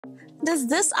Does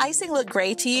this icing look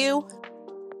gray to you?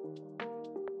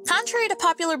 Contrary to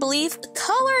popular belief,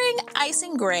 coloring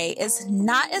icing gray is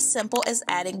not as simple as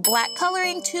adding black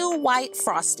coloring to white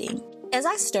frosting. As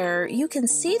I stir, you can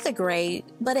see the gray,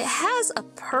 but it has a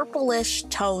purplish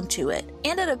tone to it,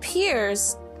 and it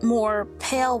appears more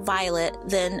pale violet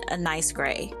than a nice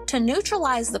gray. To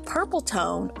neutralize the purple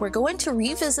tone, we're going to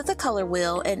revisit the color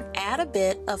wheel and add a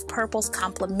bit of purple's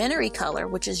complementary color,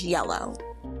 which is yellow.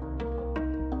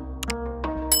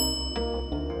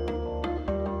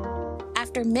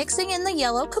 After mixing in the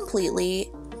yellow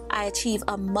completely, I achieve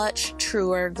a much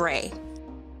truer gray.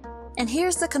 And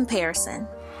here's the comparison.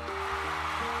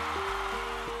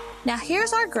 Now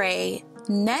here's our gray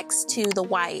next to the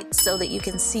white so that you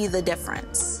can see the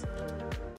difference.